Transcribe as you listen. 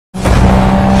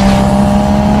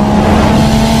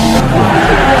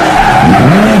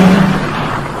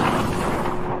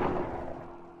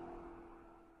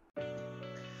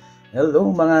Hello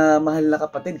mga mahal na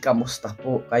kapatid, kamusta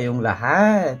po kayong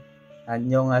lahat?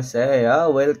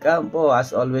 Annyeonghaseyo, welcome po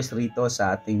as always rito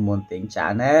sa ating munting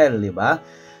channel, di ba?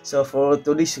 So for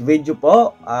today's video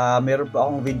po, meron po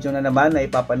akong video na naman na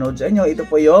ipapanood sa inyo. Ito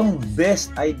po yung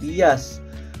best ideas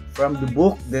from the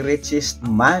book The Richest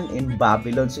Man in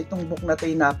Babylon. So itong book na ito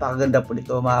ay napakaganda po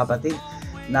nito mga kapatid.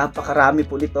 Napakarami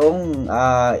po nitong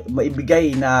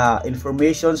maibigay na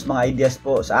informations, mga ideas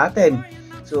po sa atin.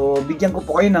 So, bigyan ko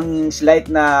po kayo ng slight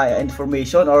na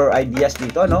information or ideas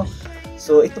dito, no?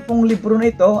 So, ito pong libro na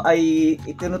ito ay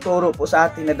itinuturo po sa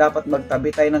atin na dapat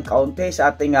magtabi tayo ng kaunti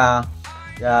sa ating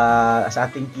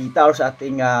kita or sa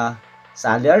ating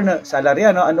salary,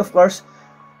 no? And of course,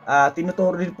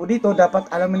 tinuturo din po dito, dapat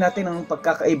alamin natin ang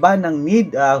pagkakaiba ng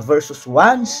need versus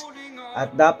wants.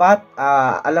 At dapat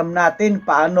alam natin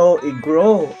paano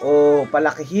i-grow o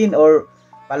palakihin or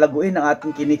palaguin ang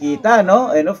ating kinikita,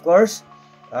 no? And of course,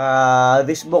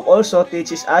 this book also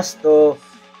teaches us to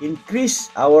increase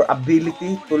our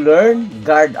ability to learn,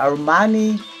 guard our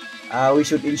money. We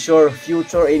should ensure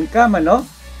future income, ano?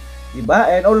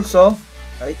 Diba? And also,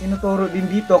 itinuturo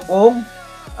din dito kung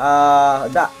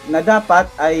na dapat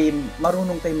ay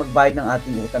marunong tayong magbayad ng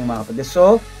ating utang, mga kapatid.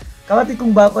 So, kapatid,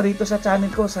 kung bago rito sa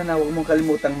channel ko, sana huwag mong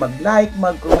kalimutang mag-like,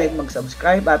 mag-comment,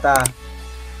 mag-subscribe at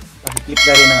pakiclick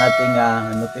na rin ang ating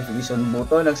notification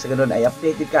button nang sa ganun ay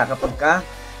updated ka kapag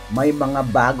may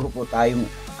mga bago po tayong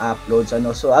uploads,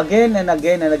 ano. So again and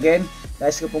again and again,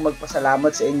 guys, ko pong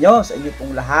magpasalamat sa inyo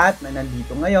pong lahat na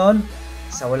nandito ngayon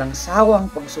sa walang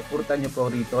sawang pagsuporta nyo po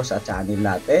rito sa channel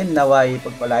natin. Naway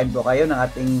pagpalain po kayo ng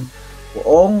ating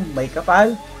buong may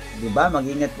kapal, di ba?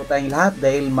 Mag-ingat po tayong lahat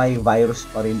dahil may virus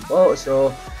pa rin po.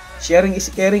 So sharing is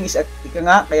caring is ika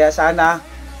nga, kaya sana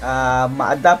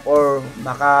ma-adapt or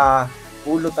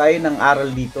makapulo tayo ng aral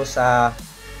dito sa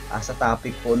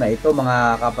topic po na ito,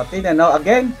 mga kapatid, ano.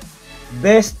 Again,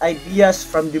 best ideas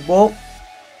from the book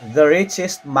The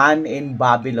Richest Man in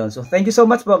Babylon. So thank you so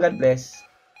much po. God bless.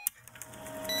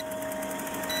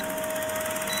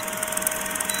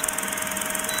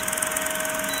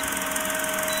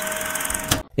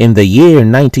 In the year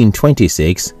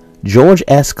 1926, George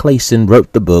S. Clason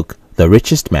wrote the book The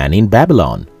Richest Man in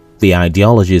Babylon. The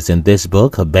ideologies in this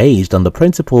book are based on the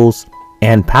principles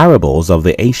and parables of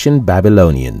the ancient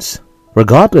Babylonians.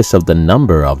 Regardless of the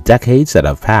number of decades that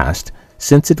have passed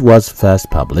since it was first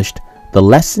published, the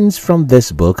lessons from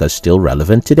this book are still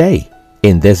relevant today.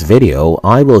 In this video,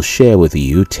 I will share with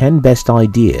you 10 best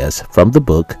ideas from the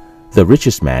book The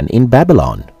Richest Man in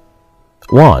Babylon.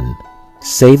 1.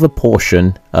 Save a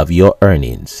portion of your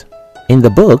earnings. In the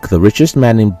book The Richest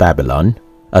Man in Babylon,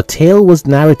 a tale was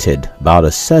narrated about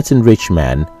a certain rich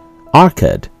man,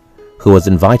 Arkad, who was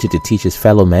invited to teach his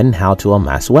fellow men how to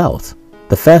amass wealth.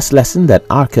 The first lesson that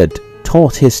Arkad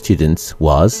taught his students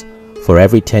was, for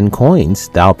every 10 coins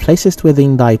thou placest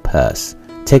within thy purse,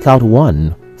 take out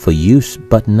 1 for use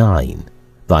but 9.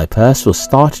 Thy purse will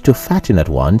start to fatten at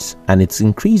once, and its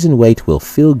increasing weight will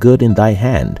feel good in thy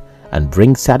hand and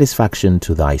bring satisfaction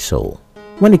to thy soul.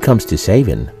 When it comes to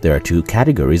saving, there are 2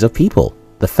 categories of people.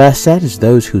 The first set is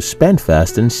those who spend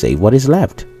first and save what is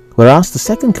left, whereas the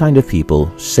second kind of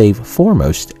people save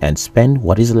foremost and spend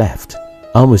what is left.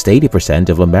 Almost 80%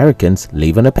 of Americans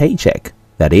live on a paycheck.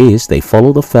 That is, they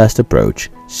follow the first approach,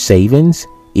 savings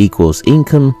equals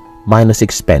income minus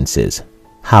expenses.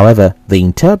 However, the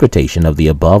interpretation of the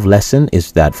above lesson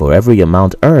is that for every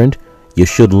amount earned, you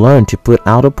should learn to put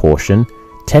out a portion,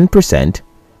 10%,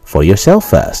 for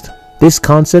yourself first. This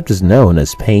concept is known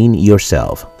as paying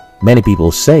yourself. Many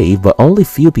people save, but only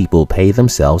few people pay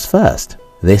themselves first.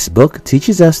 This book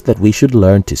teaches us that we should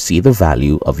learn to see the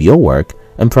value of your work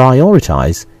and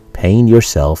prioritize paying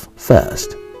yourself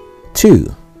first. 2.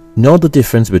 Know the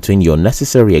difference between your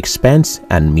necessary expense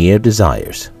and mere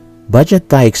desires. Budget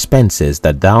thy expenses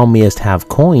that thou mayest have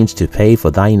coins to pay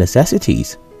for thy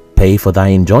necessities, pay for thy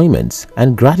enjoyments,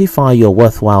 and gratify your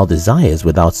worthwhile desires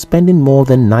without spending more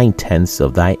than 9/10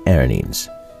 of thy earnings.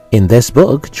 In this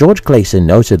book, George Clason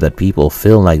noted that people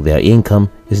feel like their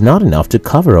income is not enough to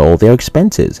cover all their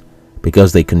expenses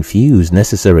because they confuse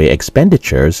necessary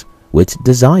expenditures with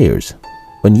desires.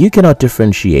 When you cannot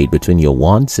differentiate between your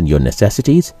wants and your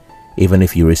necessities, even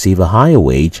if you receive a higher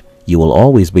wage, you will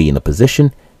always be in a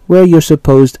position where your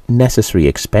supposed necessary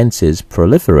expenses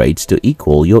proliferates to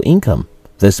equal your income.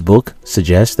 This book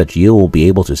suggests that you will be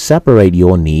able to separate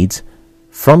your needs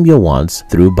from your wants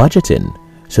through budgeting,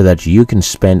 so that you can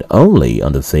spend only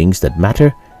on the things that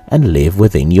matter and live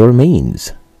within your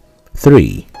means.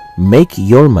 3. Make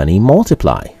your money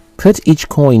multiply. Put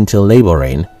each coin to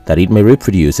laboring that it may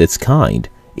reproduce its kind,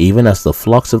 even as the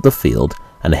flocks of the field,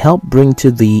 and help bring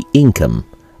to thee income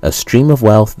a stream of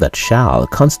wealth that shall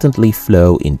constantly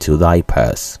flow into thy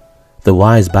purse. The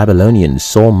wise Babylonians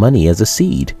saw money as a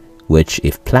seed, which,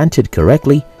 if planted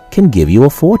correctly, can give you a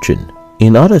fortune.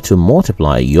 In order to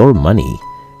multiply your money,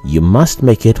 you must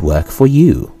make it work for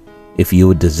you. If you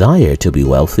would desire to be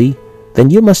wealthy, then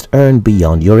you must earn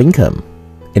beyond your income.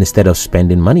 Instead of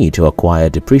spending money to acquire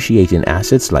depreciating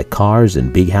assets like cars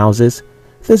and big houses,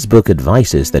 this book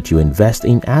advises that you invest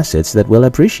in assets that will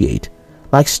appreciate,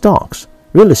 like stocks,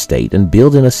 real estate, and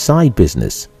building a side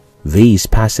business. These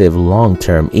passive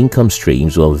long-term income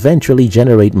streams will eventually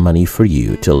generate money for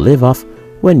you to live off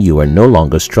when you are no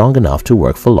longer strong enough to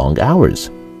work for long hours.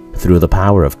 Through the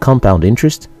power of compound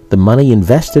interest, the money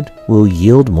invested will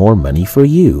yield more money for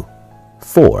you.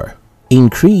 4.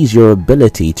 Increase your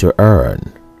ability to earn.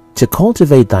 To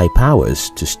cultivate thy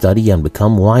powers, to study and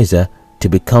become wiser, to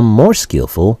become more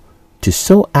skillful, to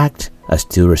so act as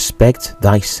to respect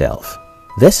thyself.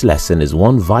 This lesson is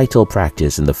one vital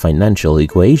practice in the financial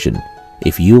equation.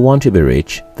 If you want to be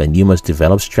rich, then you must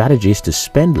develop strategies to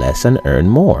spend less and earn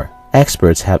more.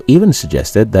 Experts have even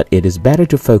suggested that it is better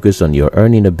to focus on your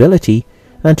earning ability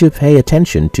than to pay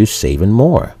attention to saving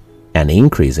more. An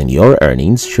increase in your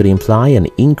earnings should imply an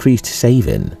increased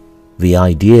saving. The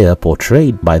idea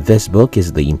portrayed by this book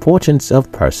is the importance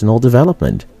of personal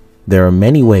development. There are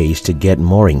many ways to get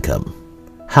more income.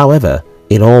 However,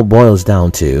 it all boils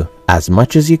down to, as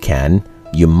much as you can,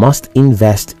 you must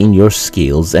invest in your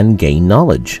skills and gain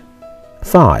knowledge.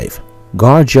 5.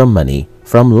 Guard your money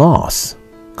from loss.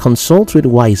 Consult with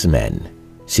wise men.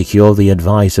 Secure the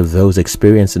advice of those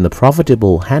experienced in the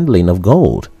profitable handling of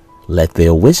gold. Let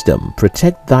their wisdom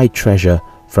protect thy treasure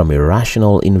from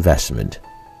irrational investment.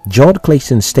 George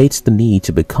Clayson states the need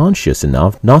to be conscious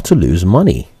enough not to lose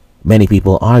money. Many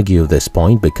people argue this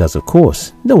point because, of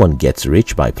course, no one gets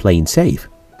rich by playing safe.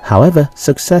 However,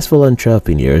 successful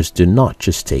entrepreneurs do not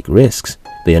just take risks,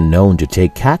 they are known to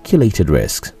take calculated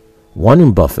risks.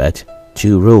 Warren Buffett,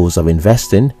 2 rules of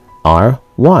investing are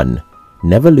 1.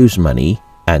 Never lose money,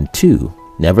 and 2.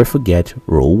 Never forget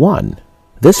Rule 1.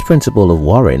 This principle of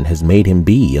Warren has made him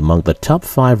be among the top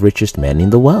 5 richest men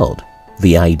in the world.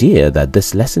 The idea that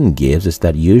this lesson gives is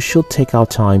that you should take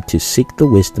out time to seek the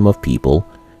wisdom of people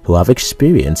who have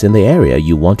experience in the area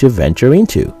you want to venture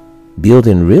into.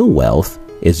 Building real wealth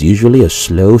is usually a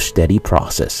slow, steady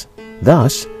process.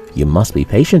 Thus, you must be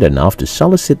patient enough to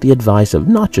solicit the advice of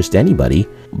not just anybody,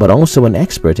 but also an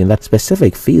expert in that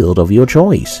specific field of your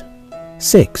choice.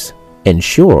 6.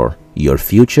 Ensure your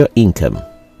future income.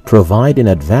 Provide in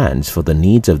advance for the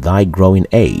needs of thy growing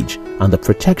age and the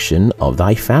protection of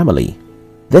thy family.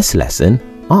 This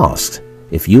lesson asks,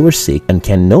 if you are sick and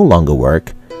can no longer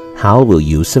work, how will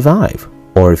you survive?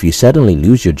 Or if you suddenly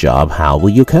lose your job, how will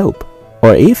you cope?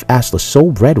 Or if, as the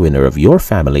sole breadwinner of your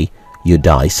family, you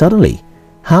die suddenly,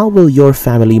 how will your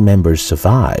family members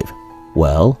survive?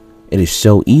 Well, it is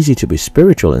so easy to be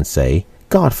spiritual and say,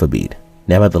 God forbid.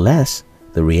 Nevertheless,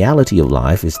 the reality of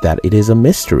life is that it is a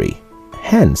mystery.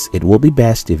 Hence, it will be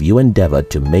best if you endeavor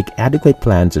to make adequate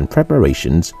plans and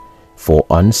preparations for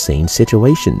unseen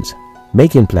situations.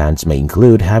 Making plans may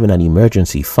include having an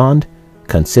emergency fund,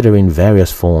 considering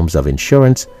various forms of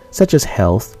insurance such as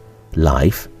health,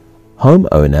 life,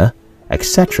 homeowner,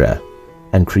 etc.,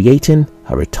 and creating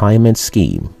a retirement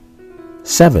scheme.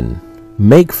 7.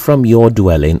 Make from your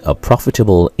dwelling a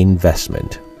profitable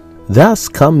investment. Thus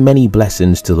come many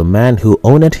blessings to the man who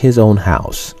owneth his own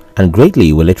house, and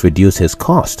greatly will it reduce his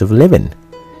cost of living,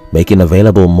 making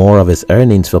available more of his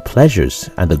earnings for pleasures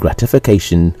and the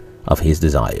gratification of his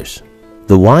desires.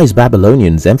 The wise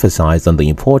Babylonians emphasized on the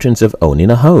importance of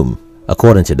owning a home.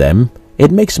 According to them,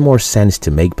 it makes more sense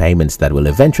to make payments that will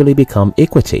eventually become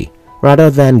equity rather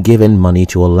than giving money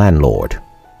to a landlord.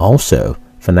 Also,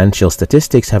 financial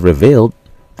statistics have revealed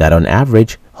that on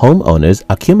average, homeowners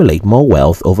accumulate more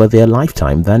wealth over their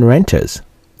lifetime than renters.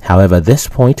 However, this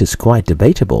point is quite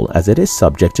debatable as it is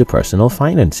subject to personal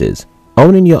finances.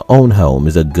 Owning your own home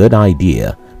is a good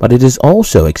idea, but it is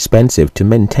also expensive to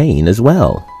maintain as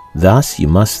well. Thus, you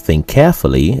must think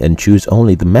carefully and choose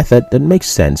only the method that makes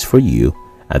sense for you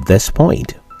at this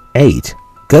point. 8.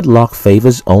 Good luck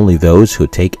favors only those who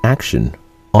take action.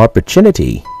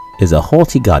 Opportunity is a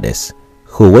haughty goddess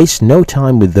who wastes no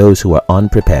time with those who are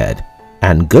unprepared,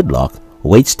 and good luck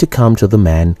waits to come to the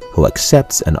man who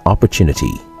accepts an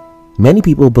opportunity. Many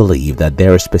people believe that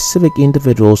there are specific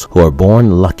individuals who are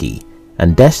born lucky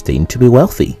and destined to be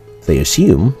wealthy. They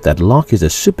assume that luck is a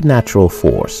supernatural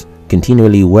force,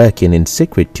 continually working in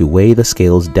secret to weigh the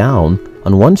scales down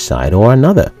on one side or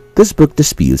another. This book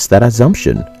disputes that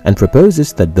assumption and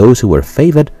proposes that those who were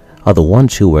favored are the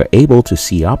ones who were able to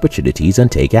see opportunities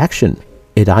and take action.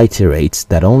 It iterates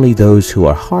that only those who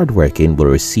are hardworking will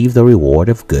receive the reward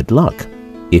of good luck.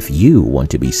 If you want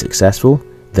to be successful,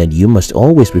 then you must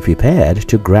always be prepared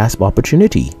to grasp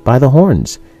opportunity by the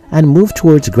horns and move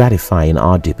towards gratifying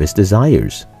our deepest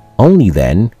desires. Only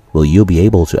then will you be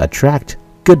able to attract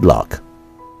good luck.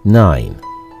 9.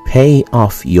 Pay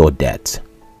off your debts.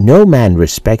 No man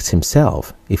respects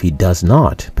himself if he does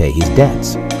not pay his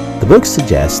debts. The book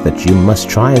suggests that you must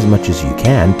try as much as you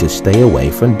can to stay away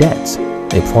from debts.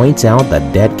 It points out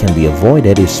that debt can be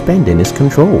avoided if spending is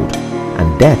controlled,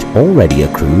 and debt already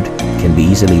accrued can be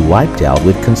easily wiped out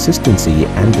with consistency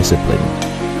and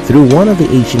discipline. Through one of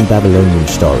the ancient Babylonian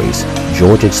stories,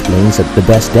 George explains that the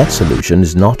best debt solution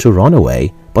is not to run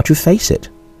away, but to face it.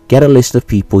 Get a list of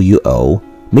people you owe,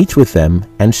 meet with them,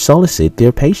 and solicit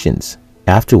their patience.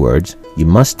 Afterwards, you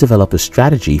must develop a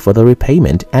strategy for the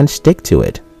repayment and stick to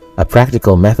it. A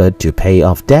practical method to pay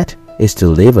off debt is to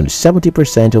live on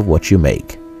 70% of what you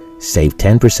make. Save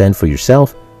 10% for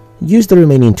yourself. Use the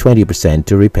remaining 20%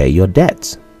 to repay your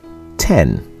debts.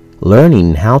 10.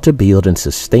 Learning how to build and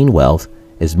sustain wealth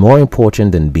is more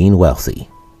important than being wealthy.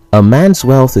 A man's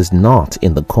wealth is not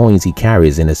in the coins he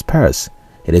carries in his purse.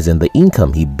 It is in the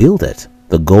income he buildeth,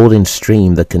 the golden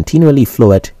stream that continually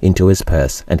floweth into his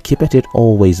purse and keepeth it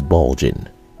always bulging.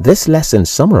 This lesson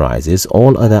summarizes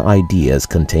all other ideas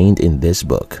contained in this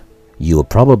book. You are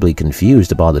probably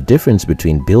confused about the difference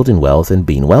between building wealth and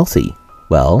being wealthy.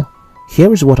 Well,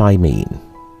 here is what I mean.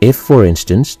 If, for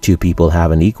instance, two people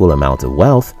have an equal amount of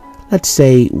wealth, let's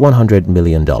say $100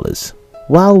 million.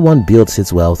 While one builds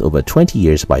his wealth over 20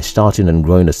 years by starting and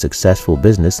growing a successful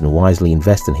business and wisely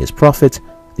investing his profits,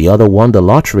 the other won the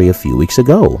lottery a few weeks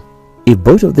ago. If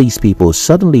both of these people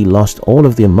suddenly lost all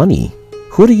of their money,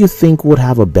 who do you think would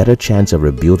have a better chance of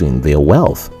rebuilding their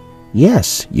wealth?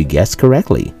 Yes, you guessed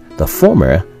correctly. The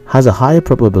former has a higher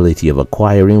probability of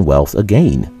acquiring wealth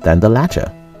again than the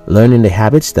latter. Learning the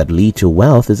habits that lead to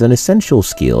wealth is an essential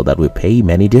skill that will pay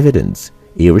many dividends,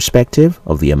 irrespective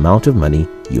of the amount of money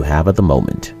you have at the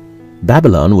moment.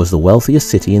 Babylon was the wealthiest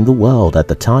city in the world at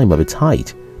the time of its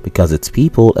height because its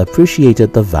people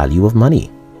appreciated the value of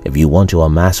money. If you want to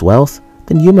amass wealth,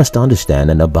 then you must understand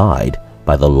and abide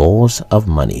by the laws of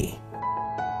money.